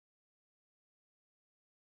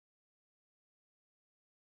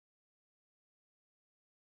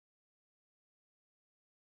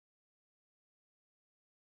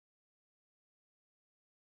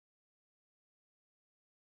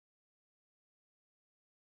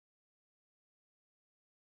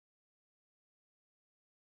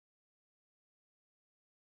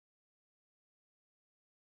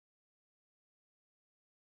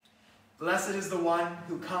Blessed is the one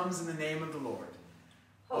who comes in the name of the Lord.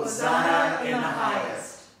 Hosanna in the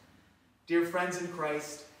highest. Dear friends in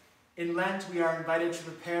Christ, in Lent we are invited to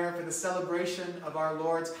prepare for the celebration of our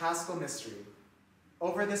Lord's Paschal Mystery.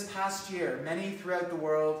 Over this past year, many throughout the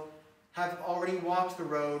world have already walked the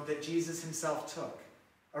road that Jesus himself took,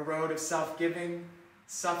 a road of self-giving,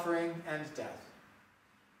 suffering, and death.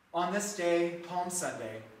 On this day, Palm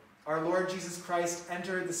Sunday, our Lord Jesus Christ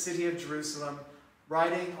entered the city of Jerusalem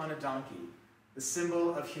riding on a donkey, the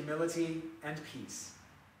symbol of humility and peace.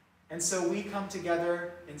 And so we come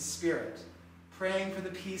together in spirit, praying for the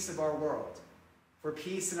peace of our world, for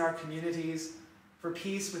peace in our communities, for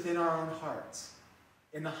peace within our own hearts,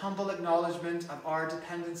 in the humble acknowledgement of our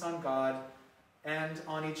dependence on God and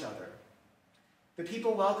on each other. The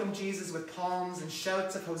people welcome Jesus with palms and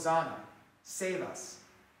shouts of Hosanna, save us.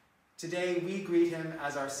 Today we greet him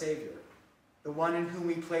as our Savior, the one in whom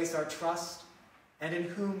we place our trust and in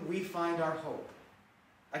whom we find our hope,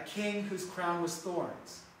 a king whose crown was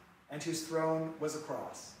thorns and whose throne was a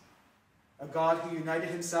cross, a God who united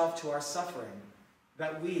himself to our suffering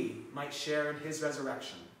that we might share in his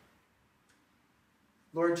resurrection.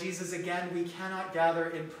 Lord Jesus, again we cannot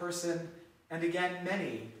gather in person, and again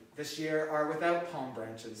many this year are without palm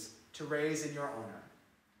branches to raise in your honor.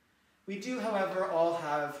 We do, however, all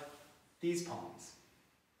have these palms.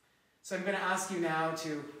 So I'm going to ask you now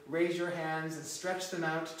to raise your hands and stretch them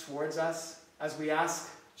out towards us as we ask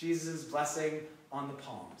Jesus' blessing on the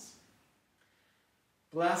palms.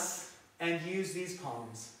 Bless and use these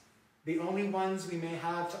palms, the only ones we may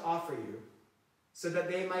have to offer you, so that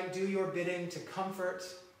they might do your bidding to comfort,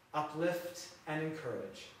 uplift, and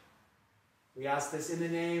encourage. We ask this in the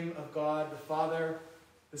name of God, the Father,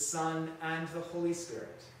 the Son, and the Holy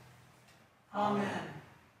Spirit. Amen.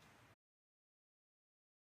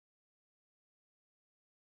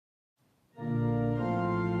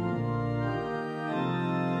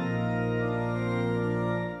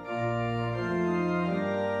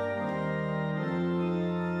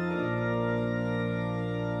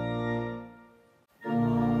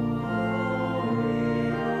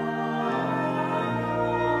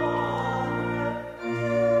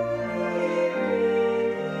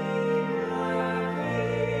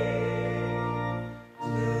 To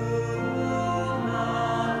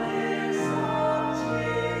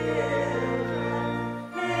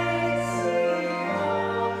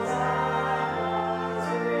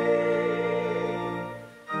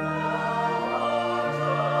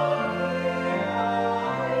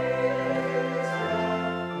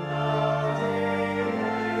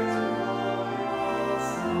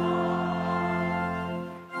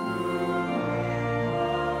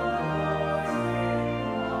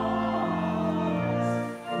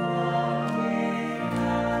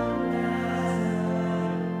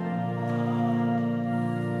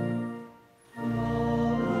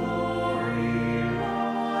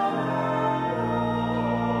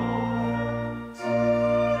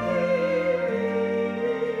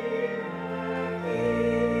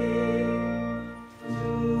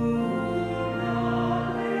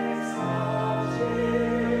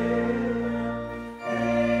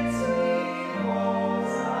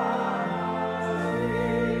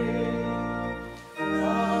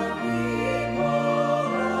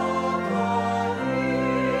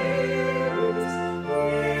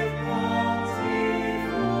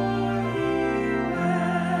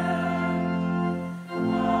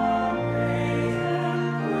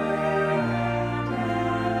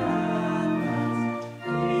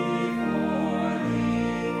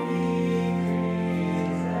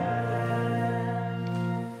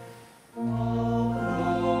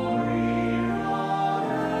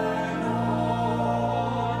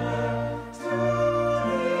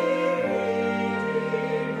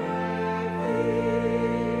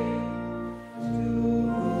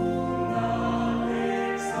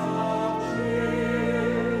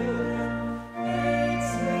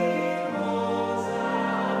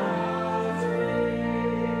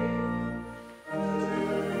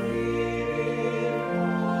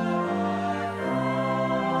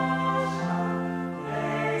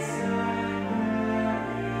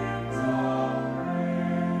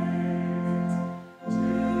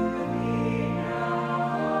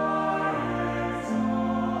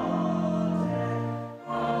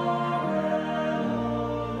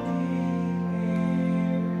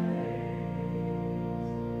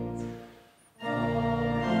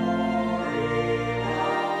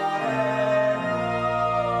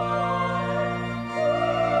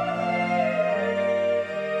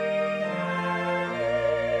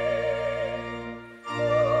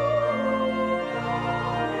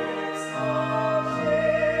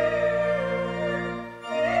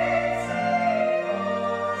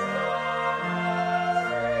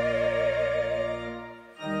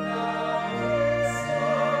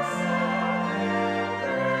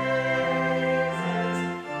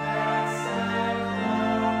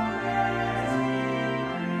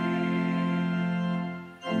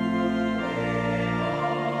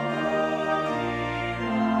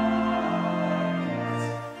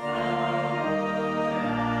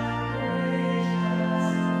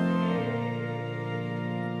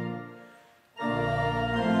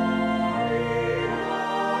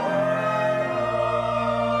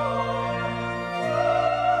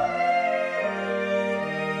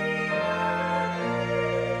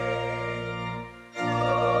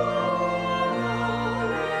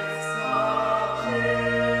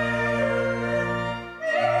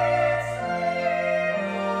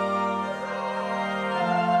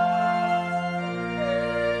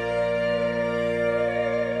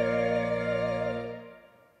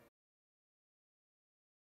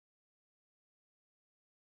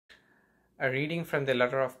A reading from the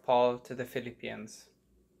letter of Paul to the Philippians.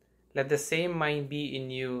 Let the same mind be in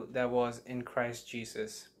you that was in Christ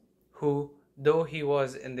Jesus, who, though he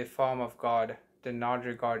was in the form of God, did not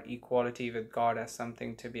regard equality with God as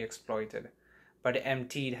something to be exploited, but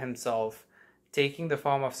emptied himself, taking the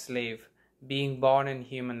form of slave, being born in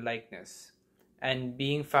human likeness. And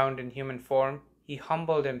being found in human form, he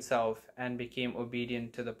humbled himself and became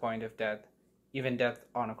obedient to the point of death, even death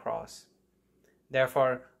on a cross.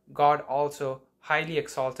 Therefore, God also highly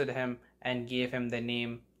exalted him and gave him the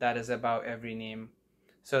name that is above every name,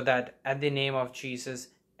 so that at the name of Jesus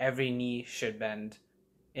every knee should bend,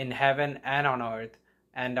 in heaven and on earth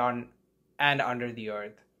and under the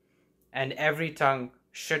earth, and every tongue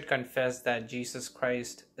should confess that Jesus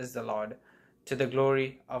Christ is the Lord, to the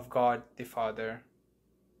glory of God the Father.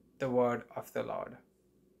 The word of the Lord.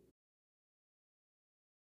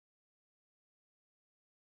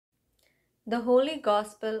 The Holy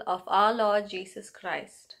Gospel of our Lord Jesus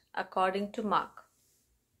Christ, according to Mark.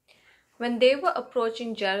 When they were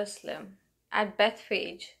approaching Jerusalem, at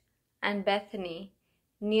Bethphage and Bethany,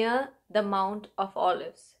 near the Mount of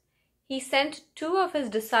Olives, he sent 2 of his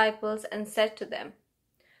disciples and said to them,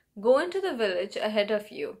 "Go into the village ahead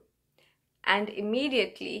of you, and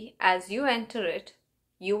immediately as you enter it,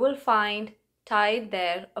 you will find tied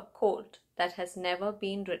there a colt that has never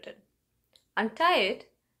been ridden. Untie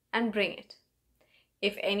it and bring it.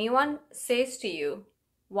 If anyone says to you,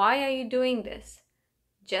 'Why are you doing this?'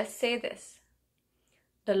 just say this,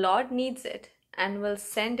 'The Lord needs it and will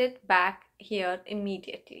send it back here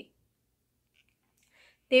immediately.'"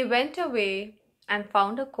 They went away and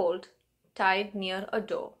found a colt tied near a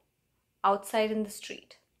door, outside in the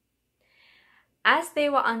street. As they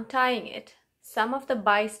were untying it, some of the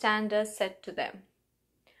bystanders said to them,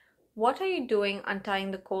 "What are you doing untying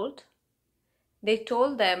the colt?" They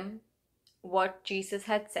told them what Jesus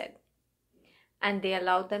had said, and they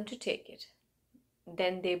allowed them to take it.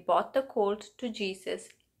 Then they brought the colt to Jesus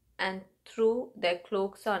and threw their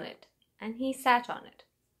cloaks on it, and he sat on it.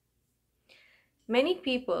 Many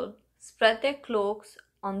people spread their cloaks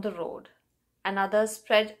on the road, and others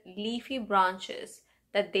spread leafy branches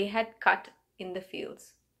that they had cut in the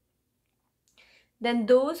fields. Then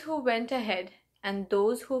those who went ahead and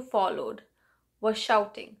those who followed were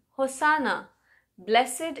shouting, "Hosanna!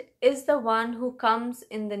 Blessed is the one who comes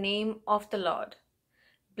in the name of the Lord.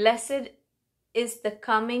 Blessed is the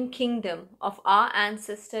coming kingdom of our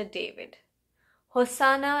ancestor David.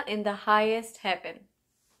 Hosanna in the highest heaven."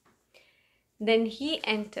 Then he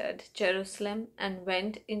entered Jerusalem and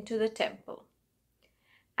went into the temple.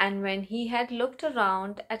 And when he had looked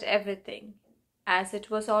around at everything, as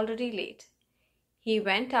it was already late, he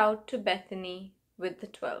went out to Bethany with the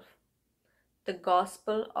 12. The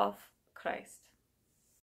Gospel of Christ.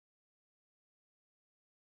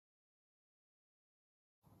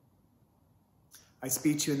 I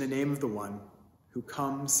speak to you in the name of the one who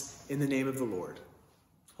comes in the name of the Lord.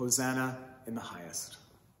 Hosanna in the highest.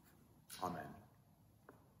 Amen.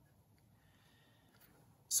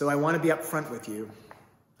 So I want to be upfront with you.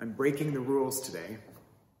 I'm breaking the rules today,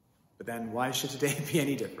 but then why should today be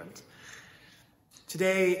any different?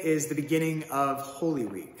 Today is the beginning of Holy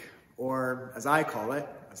Week, or as I call it,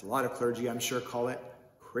 as a lot of clergy I'm sure call it,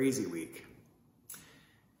 Crazy Week.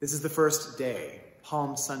 This is the first day,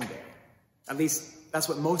 Palm Sunday. At least that's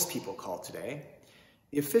what most people call today.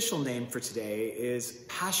 The official name for today is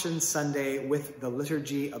Passion Sunday with the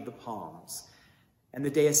Liturgy of the Palms. And the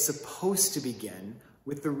day is supposed to begin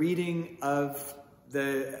with the reading of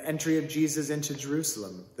the entry of Jesus into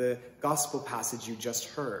Jerusalem, the gospel passage you just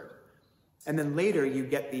heard. And then later you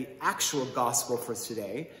get the actual gospel for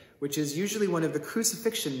today, which is usually one of the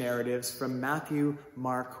crucifixion narratives from Matthew,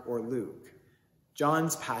 Mark, or Luke.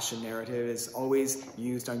 John's Passion narrative is always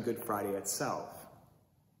used on Good Friday itself.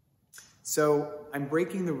 So I'm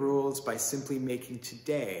breaking the rules by simply making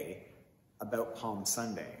today about Palm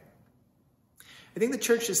Sunday. I think the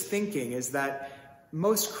church's thinking is that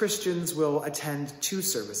most Christians will attend 2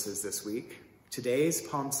 services this week, today's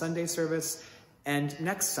Palm Sunday service and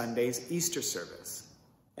next Sunday's Easter service.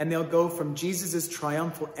 And they'll go from Jesus'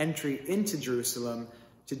 triumphal entry into Jerusalem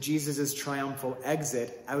to Jesus' triumphal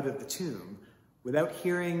exit out of the tomb, without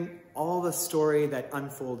hearing all the story that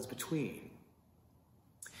unfolds between.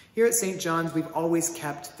 Here at St. John's, we've always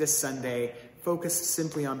kept this Sunday focused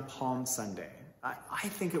simply on Palm Sunday. I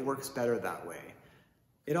think it works better that way.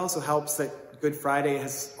 It also helps that Good Friday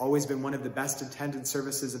has always been one of the best attended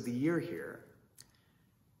services of the year here.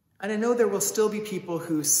 And I know there will still be people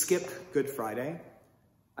who skip Good Friday.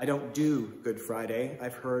 I don't do Good Friday,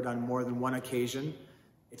 I've heard on more than one occasion.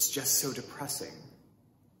 It's just so depressing.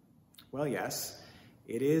 Well, yes,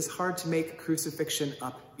 it is hard to make crucifixion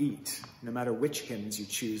upbeat, no matter which hymns you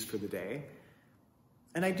choose for the day.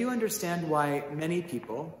 And I do understand why many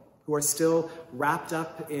people who are still wrapped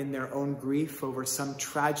up in their own grief over some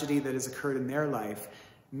tragedy that has occurred in their life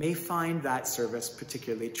may find that service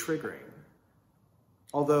particularly triggering.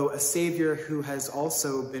 Although a Savior who has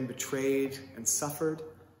also been betrayed and suffered,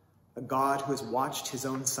 a God who has watched his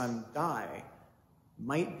own Son die,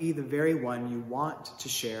 might be the very one you want to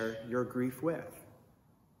share your grief with,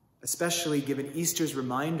 especially given Easter's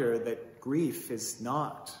reminder that grief is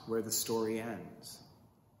not where the story ends.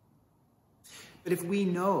 But if we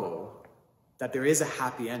know that there is a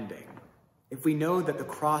happy ending, if we know that the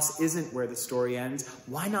cross isn't where the story ends,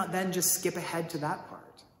 why not then just skip ahead to that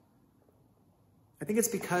part? I think it's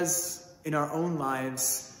because in our own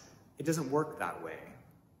lives, it doesn't work that way.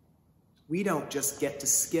 We don't just get to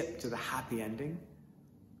skip to the happy ending.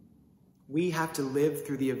 We have to live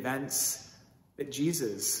through the events that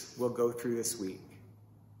Jesus will go through this week.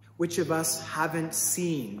 Which of us haven't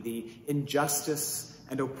seen the injustice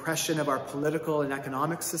and oppression of our political and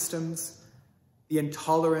economic systems, the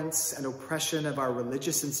intolerance and oppression of our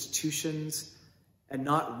religious institutions, and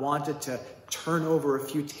not wanted to turn over a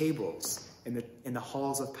few tables in the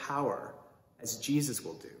halls of power, as Jesus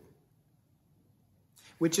will do?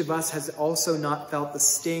 Which of us has also not felt the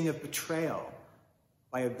sting of betrayal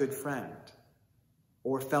by a good friend,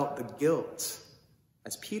 or felt the guilt,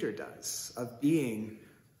 as Peter does, of being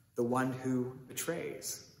the one who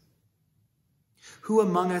betrays? Who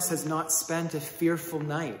among us has not spent a fearful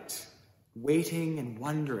night waiting and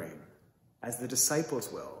wondering, as the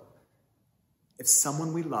disciples will, if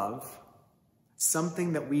someone we love,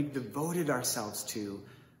 something that we've devoted ourselves to,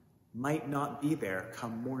 might not be there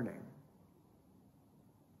come morning?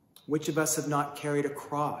 Which of us have not carried a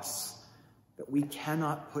cross that we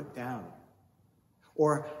cannot put down,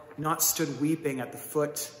 or not stood weeping at the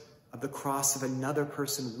foot of the cross of another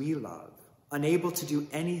person we love, unable to do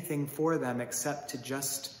anything for them except to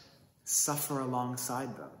just suffer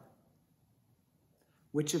alongside them?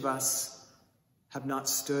 Which of us have not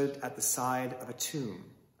stood at the side of a tomb,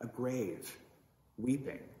 a grave,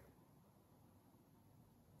 weeping?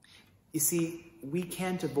 You see, we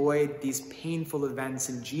can't avoid these painful events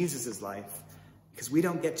in Jesus' life because we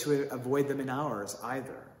don't get to avoid them in ours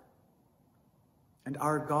either. And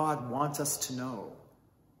our God wants us to know,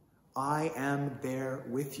 I am there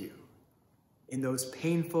with you in those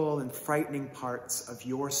painful and frightening parts of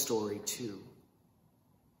your story too.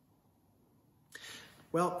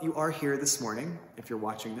 Well, you are here this morning, if you're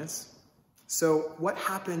watching this. So what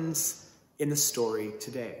happens in the story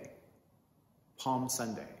today, Palm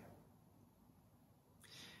Sunday?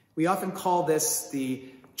 We often call this the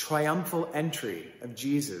triumphal entry of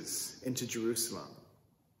Jesus into Jerusalem,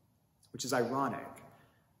 which is ironic.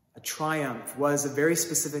 A triumph was a very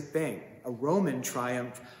specific thing. A Roman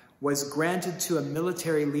triumph was granted to a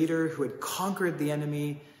military leader who had conquered the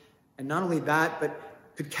enemy, and not only that, but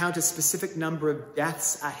could count a specific number of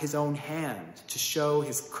deaths at his own hand to show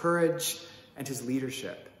his courage and his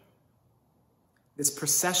leadership. This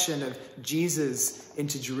procession of Jesus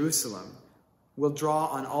into Jerusalem will draw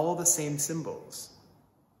on all the same symbols,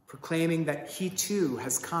 proclaiming that he too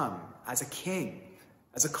has come as a king,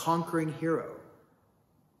 as a conquering hero.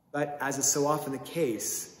 But as is so often the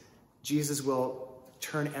case, Jesus will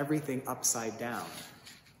turn everything upside down.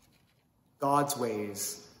 God's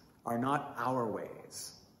ways are not our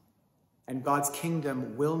ways. And God's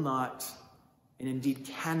kingdom will not, and indeed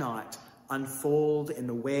cannot, unfold in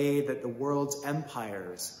the way that the world's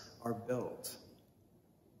empires are built.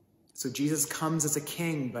 So Jesus comes as a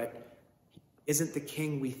king, but he isn't the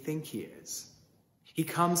king we think he is. He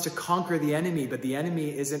comes to conquer the enemy, but the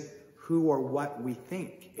enemy isn't who or what we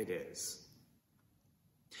think it is.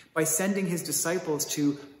 By sending his disciples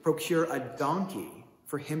to procure a donkey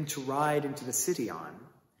for him to ride into the city on,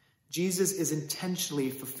 Jesus is intentionally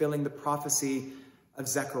fulfilling the prophecy of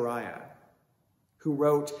Zechariah, who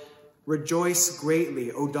wrote, "Rejoice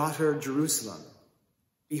greatly, O daughter Jerusalem.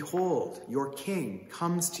 Behold, your king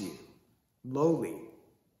comes to you, lowly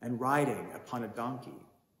and riding upon a donkey."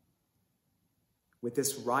 With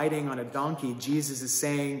this riding on a donkey, Jesus is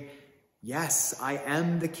saying, yes, I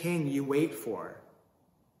am the king you wait for,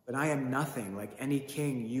 but I am nothing like any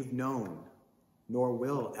king you've known, nor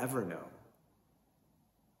will ever know.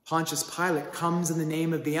 Pontius Pilate comes in the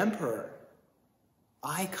name of the emperor.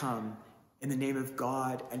 I come in the name of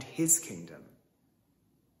God and his kingdom.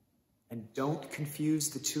 And don't confuse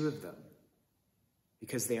the two of them,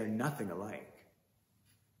 because they are nothing alike.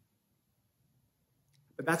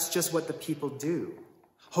 But that's just what the people do.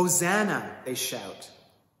 Hosanna, they shout.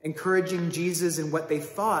 encouraging Jesus in what they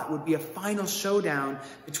thought would be a final showdown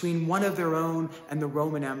between one of their own and the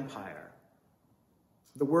Roman Empire.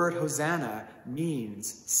 The word Hosanna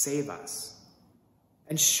means save us.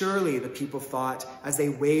 And surely the people thought, as they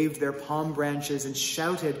waved their palm branches and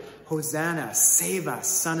shouted, Hosanna, save us,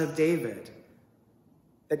 Son of David,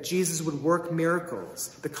 that Jesus would work miracles,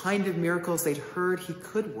 the kind of miracles they'd heard he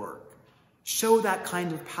could work, show that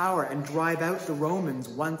kind of power and drive out the Romans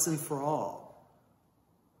once and for all.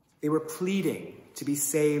 They were pleading to be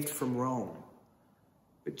saved from Rome.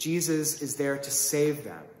 But Jesus is there to save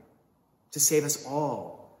them, to save us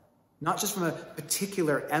all, not just from a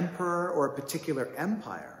particular emperor or a particular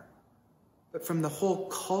empire, but from the whole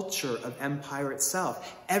culture of empire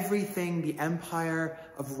itself. Everything the empire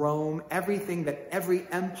of Rome, everything that every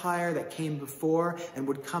empire that came before and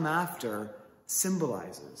would come after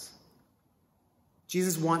symbolizes.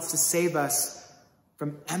 Jesus wants to save us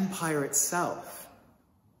from empire itself,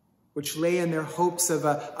 which lay in their hopes of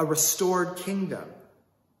a restored kingdom.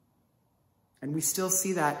 And we still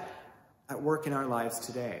see that at work in our lives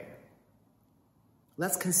today.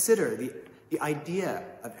 Let's consider the idea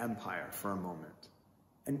of empire for a moment.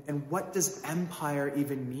 And what does empire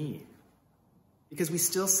even mean? Because we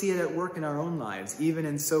still see it at work in our own lives, even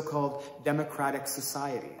in so-called democratic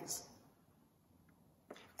societies.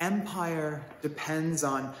 Empire depends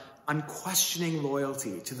on unquestioning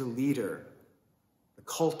loyalty to the leader, the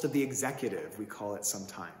cult of the executive, we call it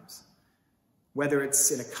sometimes. Whether it's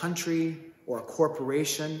in a country or a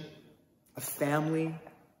corporation, a family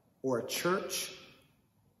or a church,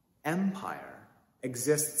 empire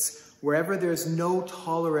exists wherever there's no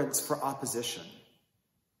tolerance for opposition,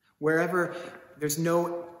 wherever there's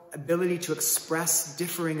no ability to express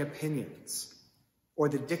differing opinions or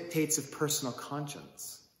the dictates of personal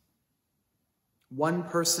conscience. One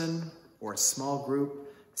person or a small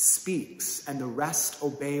group speaks and the rest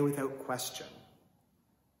obey without question.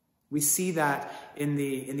 We see that in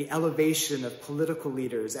the elevation of political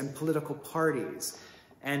leaders and political parties.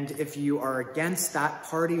 And if you are against that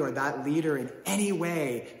party or that leader in any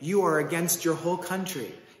way, you are against your whole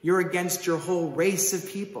country. You're against your whole race of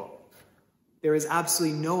people. There is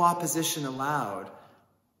absolutely no opposition allowed,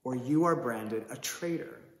 or you are branded a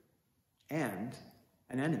traitor and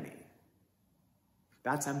an enemy.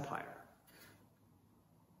 That's empire.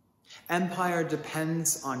 Empire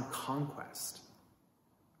depends on conquest,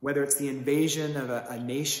 whether it's the invasion of a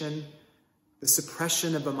nation, the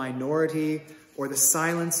suppression of a minority, or the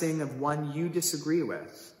silencing of one you disagree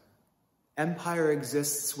with. Empire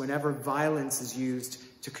exists whenever violence is used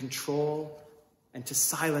to control and to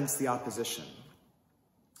silence the opposition.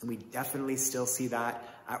 And we definitely still see that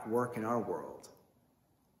at work in our world.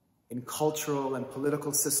 In cultural and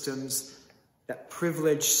political systems that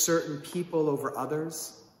privilege certain people over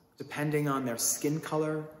others, depending on their skin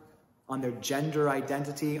color, on their gender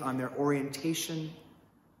identity, on their orientation.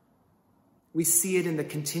 We see it in the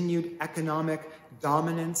continued economic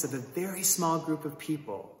dominance of a very small group of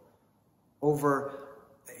people over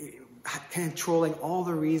controlling all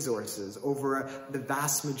the resources over the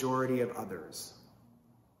vast majority of others.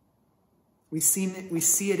 We see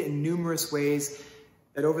it in numerous ways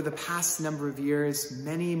that over the past number of years,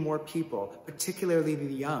 many more people, particularly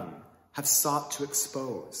the young, have sought to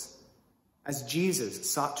expose. As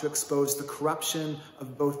Jesus sought to expose the corruption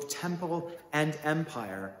of both temple and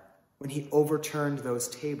empire when he overturned those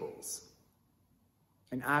tables.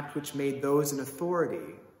 An act which made those in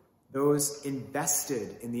authority, those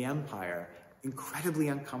invested in the empire, incredibly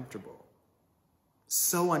uncomfortable.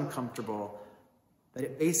 So uncomfortable that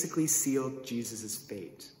it basically sealed Jesus'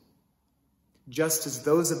 fate. Just as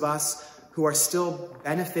those of us who are still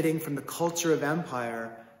benefiting from the culture of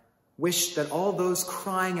empire wish that all those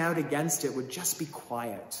crying out against it would just be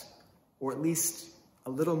quiet, or at least a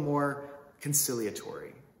little more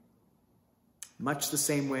conciliatory. Much the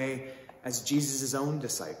same way as Jesus' own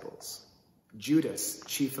disciples, Judas,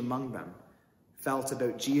 chief among them, felt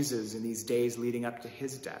about Jesus in these days leading up to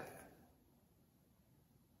his death.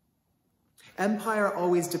 Empire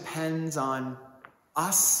always depends on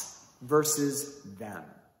us versus them.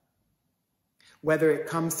 Whether it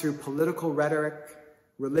comes through political rhetoric,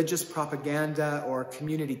 religious propaganda, or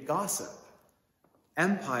community gossip,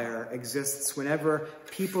 empire exists whenever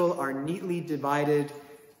people are neatly divided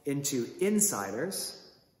into insiders,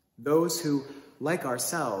 those who, like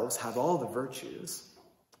ourselves, have all the virtues,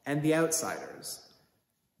 and the outsiders,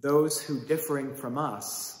 those who, differing from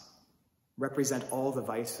us, represent all the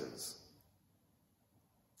vices.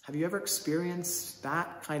 Have you ever experienced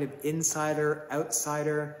that kind of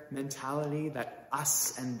insider-outsider mentality, that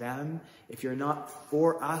us and them? If you're not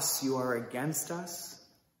for us, you are against us?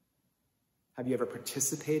 Have you ever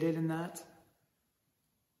participated in that?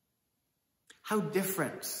 How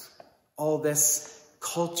different all this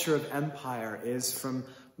culture of empire is from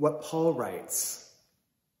what Paul writes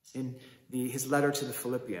in his letter to the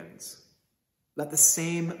Philippians. Let the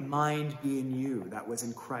same mind be in you that was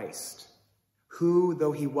in Christ, who,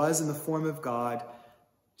 though he was in the form of God,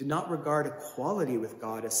 did not regard equality with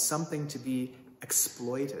God as something to be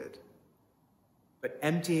exploited, but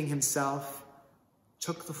emptying himself,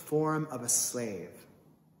 took the form of a slave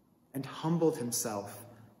and humbled himself,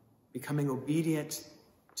 becoming obedient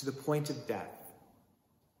to the point of death,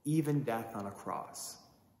 even death on a cross.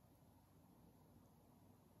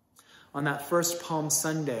 On that first Palm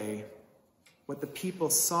Sunday, what the people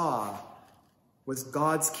saw was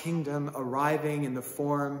God's kingdom arriving in the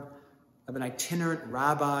form of an itinerant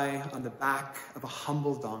rabbi on the back of a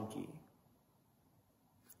humble donkey,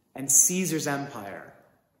 and Caesar's empire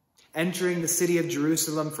entering the city of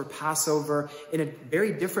Jerusalem for Passover in a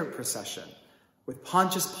very different procession, with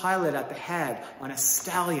Pontius Pilate at the head on a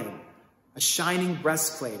stallion, a shining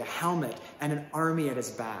breastplate, a helmet, and an army at his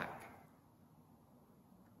back.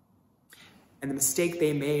 And the mistake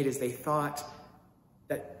they made is they thought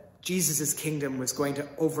that Jesus' kingdom was going to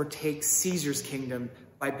overtake Caesar's kingdom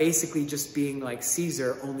by basically just being like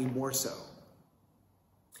Caesar, only more so.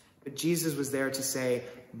 But Jesus was there to say,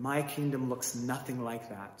 my kingdom looks nothing like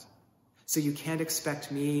that. So you can't expect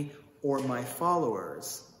me or my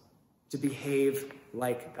followers to behave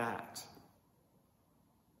like that.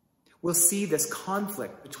 We'll see this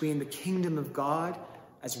conflict between the kingdom of God,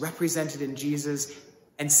 as represented in Jesus,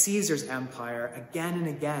 and Caesar's empire again and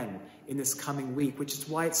again in this coming week, which is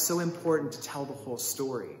why it's so important to tell the whole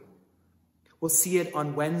story. We'll see it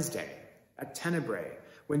on Wednesday at Tenebrae,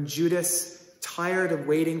 when Judas, tired of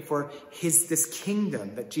waiting for this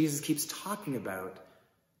kingdom that Jesus keeps talking about,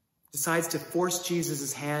 decides to force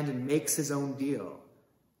Jesus' hand and makes his own deal.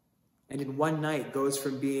 And in one night goes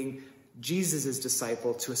from being Jesus'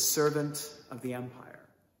 disciple to a servant of the empire.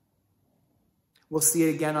 We'll see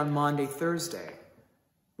it again on Maundy Thursday,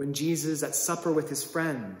 when Jesus, at supper with his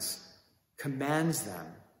friends, commands them,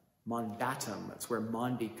 mandatum, that's where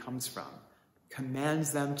Maundy comes from,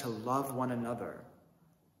 commands them to love one another,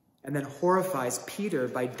 and then horrifies Peter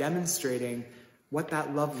by demonstrating what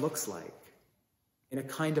that love looks like in a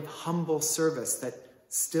kind of humble service that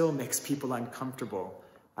still makes people uncomfortable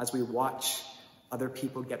as we watch other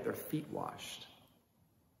people get their feet washed.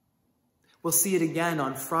 We'll see it again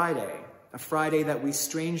on Friday, a Friday that we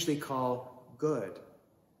strangely call good,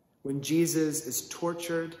 when Jesus is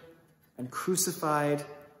tortured and crucified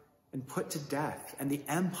and put to death, and the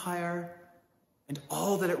empire and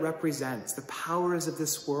all that it represents, the powers of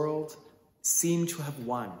this world, seem to have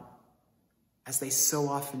won, as they so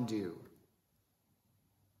often do,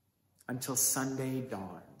 until Sunday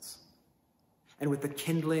dawns. And with the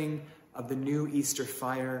kindling of the new Easter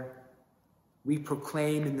fire, we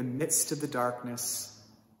proclaim in the midst of the darkness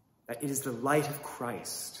that it is the light of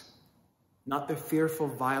Christ, not the fearful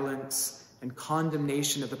violence and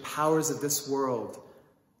condemnation of the powers of this world,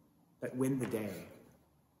 that win the day.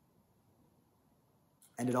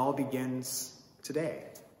 And it all begins today.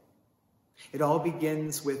 It all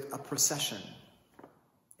begins with a procession.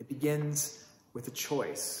 It begins with a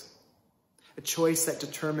choice that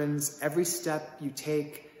determines every step you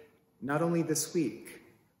take, not only this week,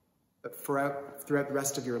 but throughout the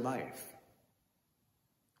rest of your life.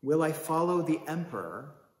 Will I follow the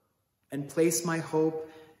emperor and place my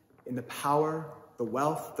hope in the power, the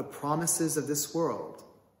wealth, the promises of this world?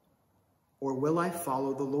 Or will I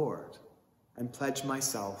follow the Lord and pledge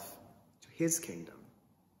myself to his kingdom?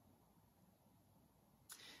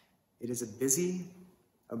 It is a busy,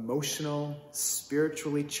 emotional,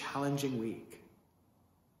 spiritually challenging week.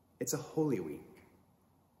 It's a holy week.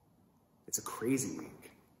 It's a crazy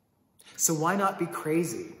week. So why not be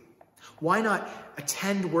crazy? Why not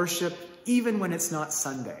attend worship even when it's not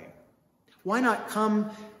Sunday? Why not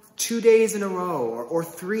come 2 days in a row or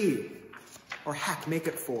 3, or heck, make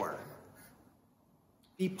it 4?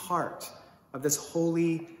 Be part of this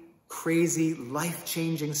holy, crazy,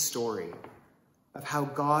 life-changing story of how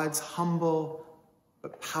God's humble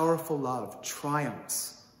but powerful love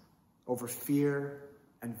triumphs over fear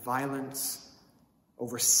and violence,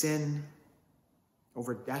 over sin,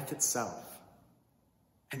 over death itself,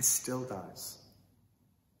 and still does.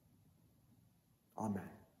 Amen.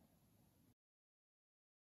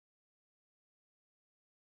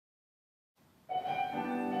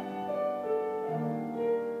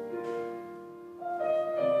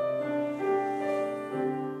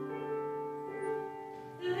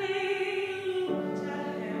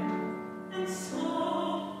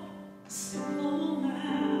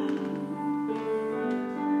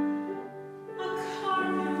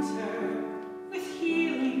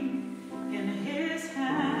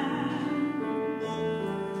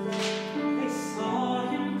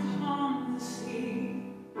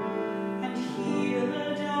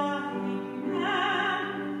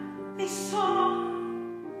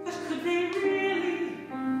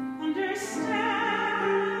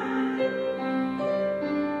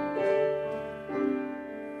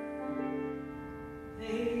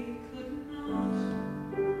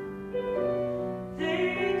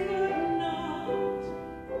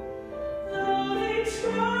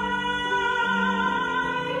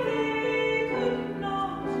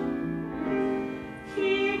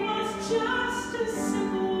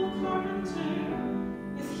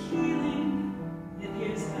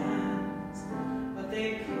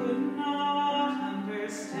 they could not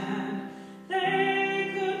understand.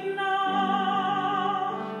 They could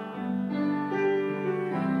not.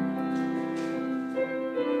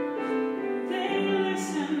 They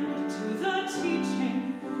listened to the teaching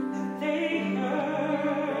that they heard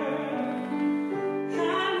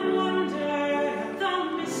and wondered at the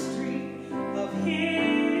mystery of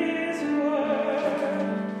His word.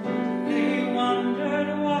 They wondered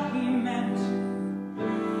what He meant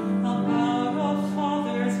about a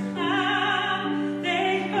Father's plan.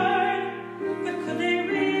 They heard, but could they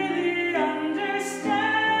really understand?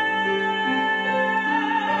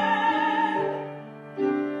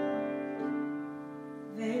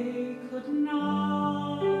 They could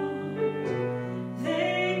not.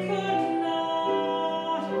 They could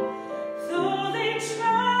not. Though they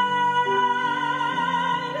tried,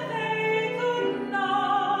 they could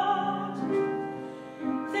not.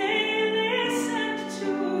 They listened to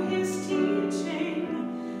His teaching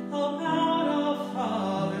about a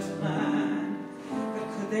Father's plan, but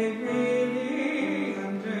could they really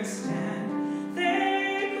understand?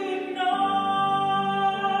 They could not.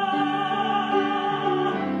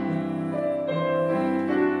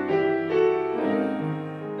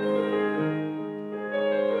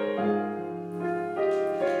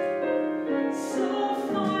 So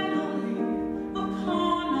finally,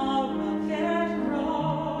 upon a rugged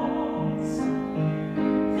cross,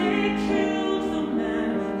 they killed the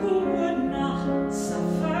man who would not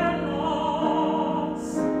suffer loss.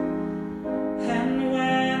 And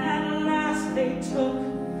when at last they took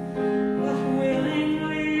what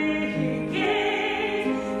willingly He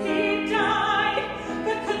gave, He died,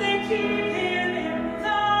 but could they keep Him in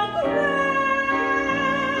the grave?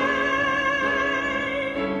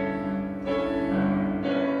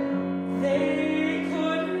 They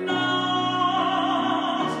could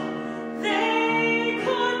not. They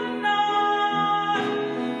could not.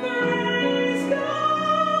 Praise God.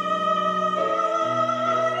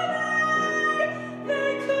 They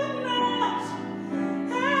could not.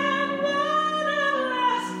 And when at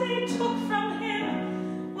last they took from Him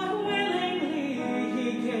what willingly He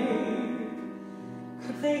gave,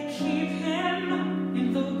 could they keep Him in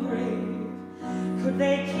the grave? Could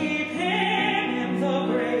they keep Him in the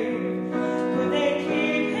grave? Could they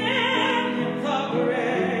keep Him in the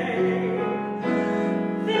grave?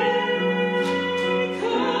 They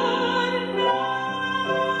could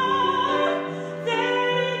not.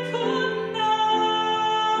 They could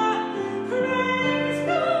not. Praise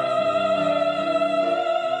God.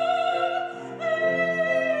 They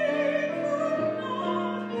could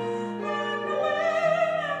not. And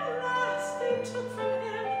when at last they took from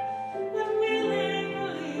Him what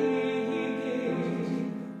willingly He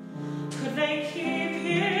gave, could they keep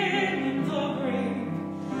Him in the grave?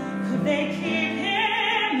 Could they keep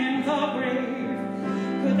Him in the grave?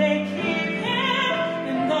 Could they keep Him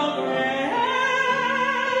in the grave?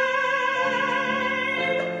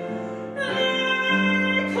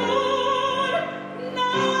 They could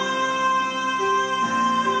not.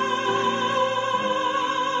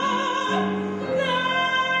 They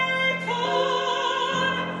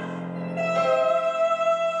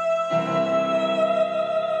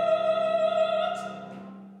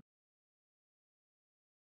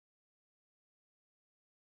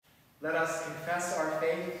Let us confess our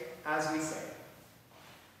faith as we say.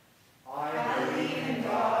 I believe in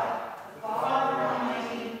God, the Father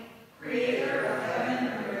Almighty, creator of heaven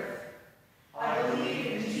and earth. I believe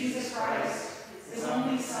in Jesus Christ, His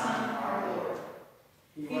only Son, our Lord.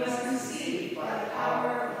 He was conceived by the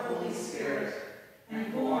power of the Holy Spirit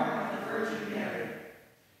and born of the Virgin Mary.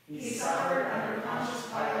 He suffered under Pontius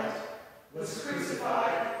Pilate, was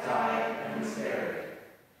crucified, died, and was buried.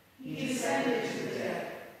 He descended to the dead.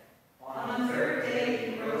 On the third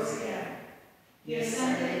day He rose again. He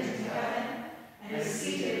ascended into heaven and is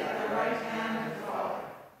seated at the right hand of the Father.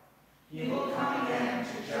 He will come again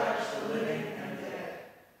to judge the living and the dead.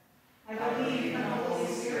 I believe in the Holy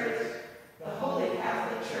Spirit, the Holy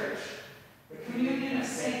Catholic Church, the communion of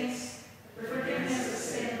saints, the forgiveness of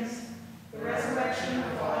sins, the resurrection of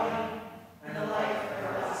the body, and the life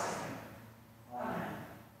everlasting. Amen.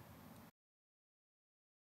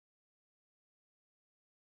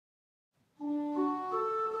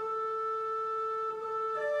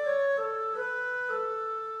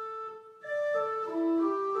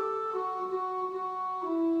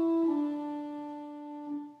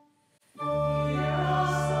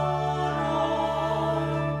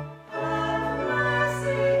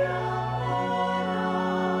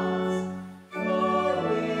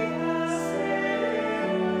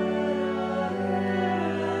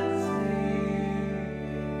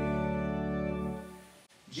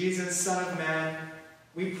 Jesus, Son of Man,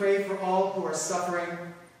 We pray for all who are suffering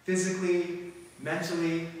physically,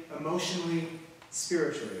 mentally, emotionally,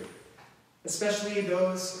 spiritually, especially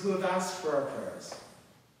those who have asked for our prayers.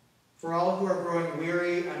 For all who are growing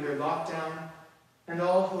weary under lockdown, and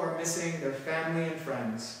all who are missing their family and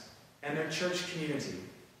friends and their church community,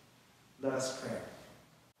 let us pray.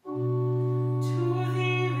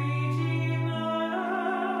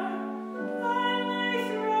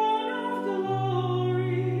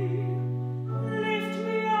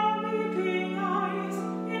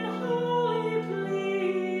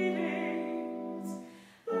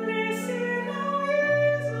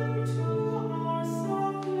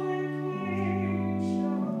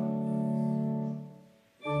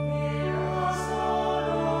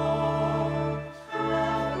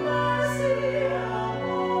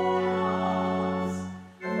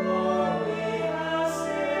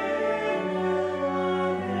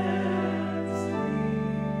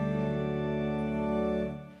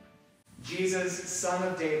 Jesus, Son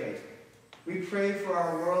of David, we pray for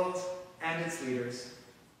our world and its leaders,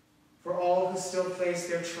 for all who still place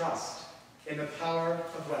their trust in the power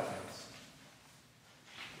of weapons.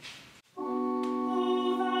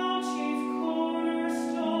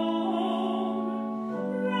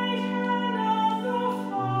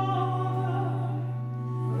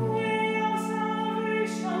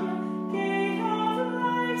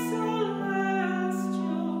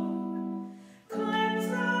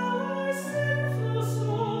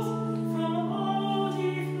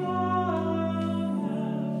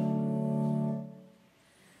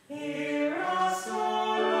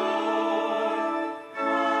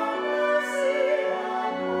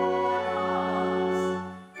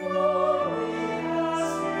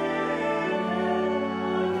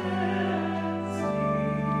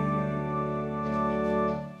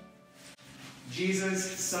 Jesus,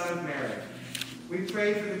 Son of Mary, we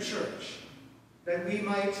pray for the Church, that we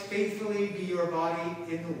might faithfully be your body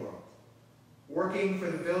in the world, working for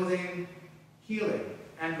the building, healing,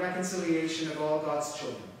 and reconciliation of all God's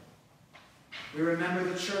children. We remember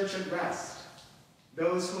the Church at rest,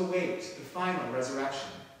 those who await the final resurrection.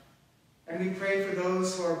 And we pray for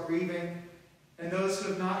those who are grieving and those who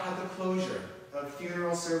have not had the closure of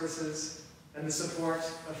funeral services and the support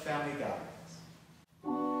of family gatherings.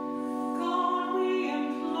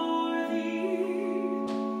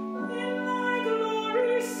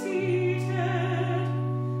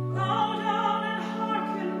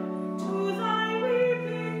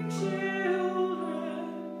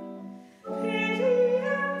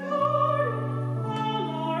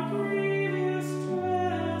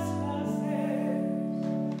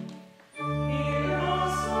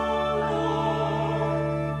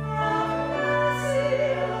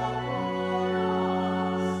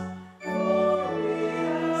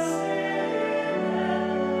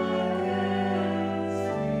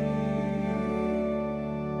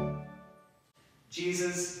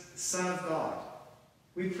 Jesus, Son of God,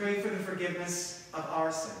 we pray for the forgiveness of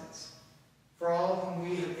our sins, for all whom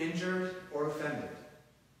we have injured or offended,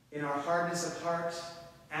 in our hardness of heart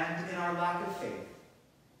and in our lack of faith.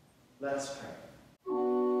 Let us pray.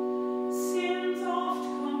 Sins oft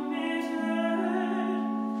committed,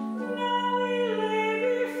 now we lay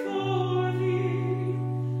before thee,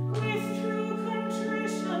 with true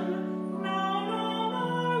contrition, now no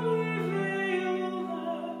more we veil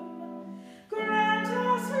them. Grant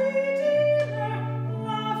us, Redeemer,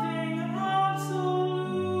 loving absolution.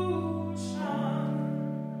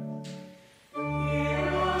 Hear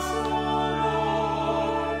us, O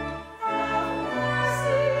Lord, have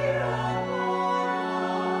mercy upon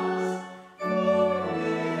us, for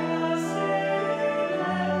we have sinned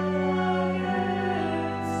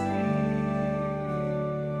against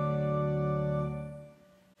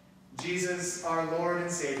thee. Jesus, our Lord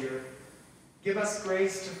and Savior, give us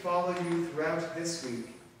grace to follow you throughout this week,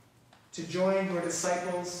 to join your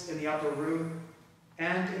disciples in the upper room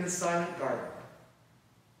and in the silent garden,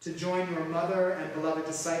 to join your mother and beloved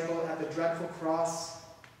disciple at the dreadful cross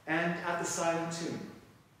and at the silent tomb,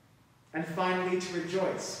 and finally to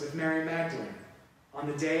rejoice with Mary Magdalene on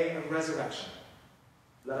the day of resurrection.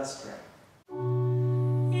 Let us pray.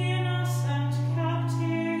 Innocent captive,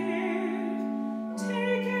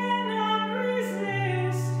 taken unresisting,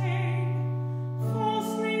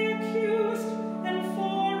 falsely accused, and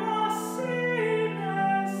for us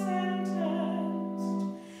sinners sentenced.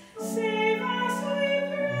 Save us, we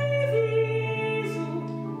pray thee,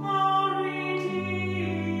 Jesus, our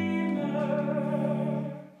Redeemer.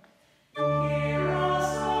 Hear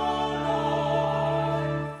us, O Lord,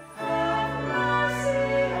 have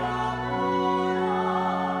mercy upon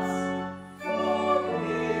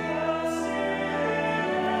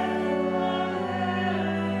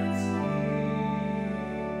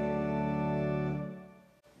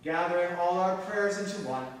gathering all our prayers into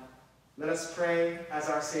one, let us pray as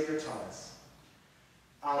our Savior taught us.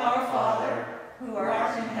 Our Father, who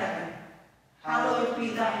art in heaven, hallowed be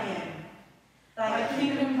thy name. Thy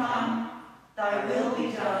kingdom come, thy will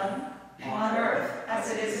be done, on earth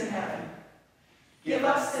as it is in heaven. Give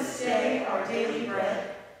us this day our daily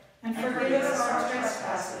bread, and forgive us our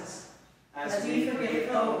trespasses, as we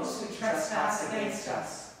forgive those who trespass against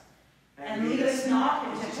us. And lead us not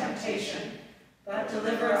into temptation, but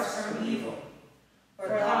deliver us from evil. For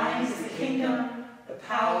thine is the kingdom, the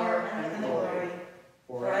power, and the glory,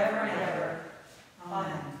 forever and ever.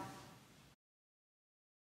 Amen.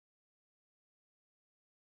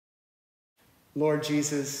 Lord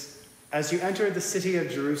Jesus, as you entered the city of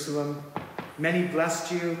Jerusalem, many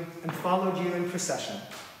blessed you and followed you in procession.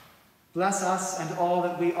 Bless us and all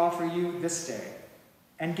that we offer you this day,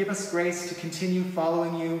 and give us grace to continue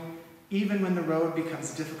following you even when the road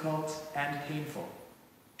becomes difficult and painful,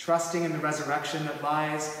 trusting in the resurrection that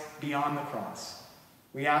lies beyond the cross.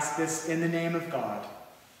 We ask this in the name of God,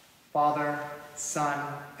 Father,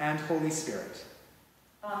 Son, and Holy Spirit.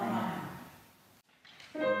 Amen.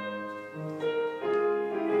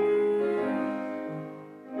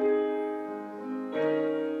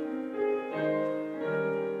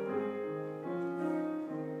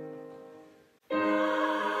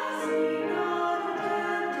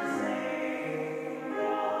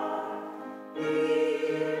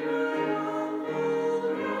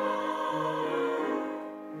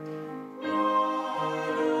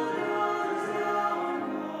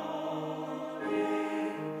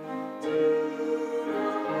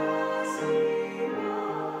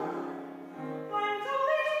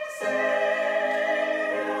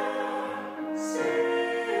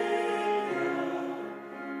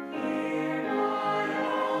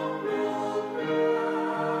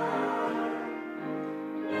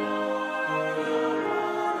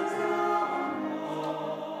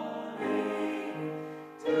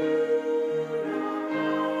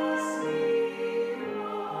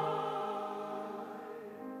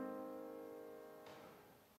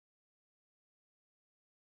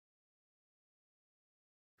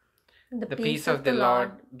 The peace of the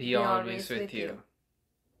Lord be always with you.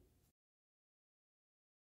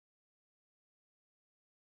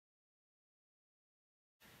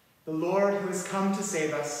 The Lord who has come to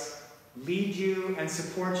save us, lead you and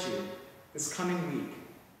support you this coming week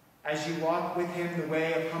as you walk with him the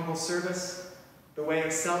way of humble service, the way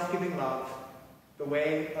of self-giving love, the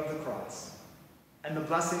way of the cross. And the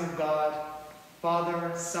blessing of God,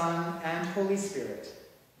 Father, Son, and Holy Spirit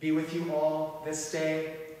be with you all this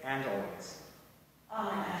day and always.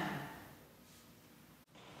 Amen.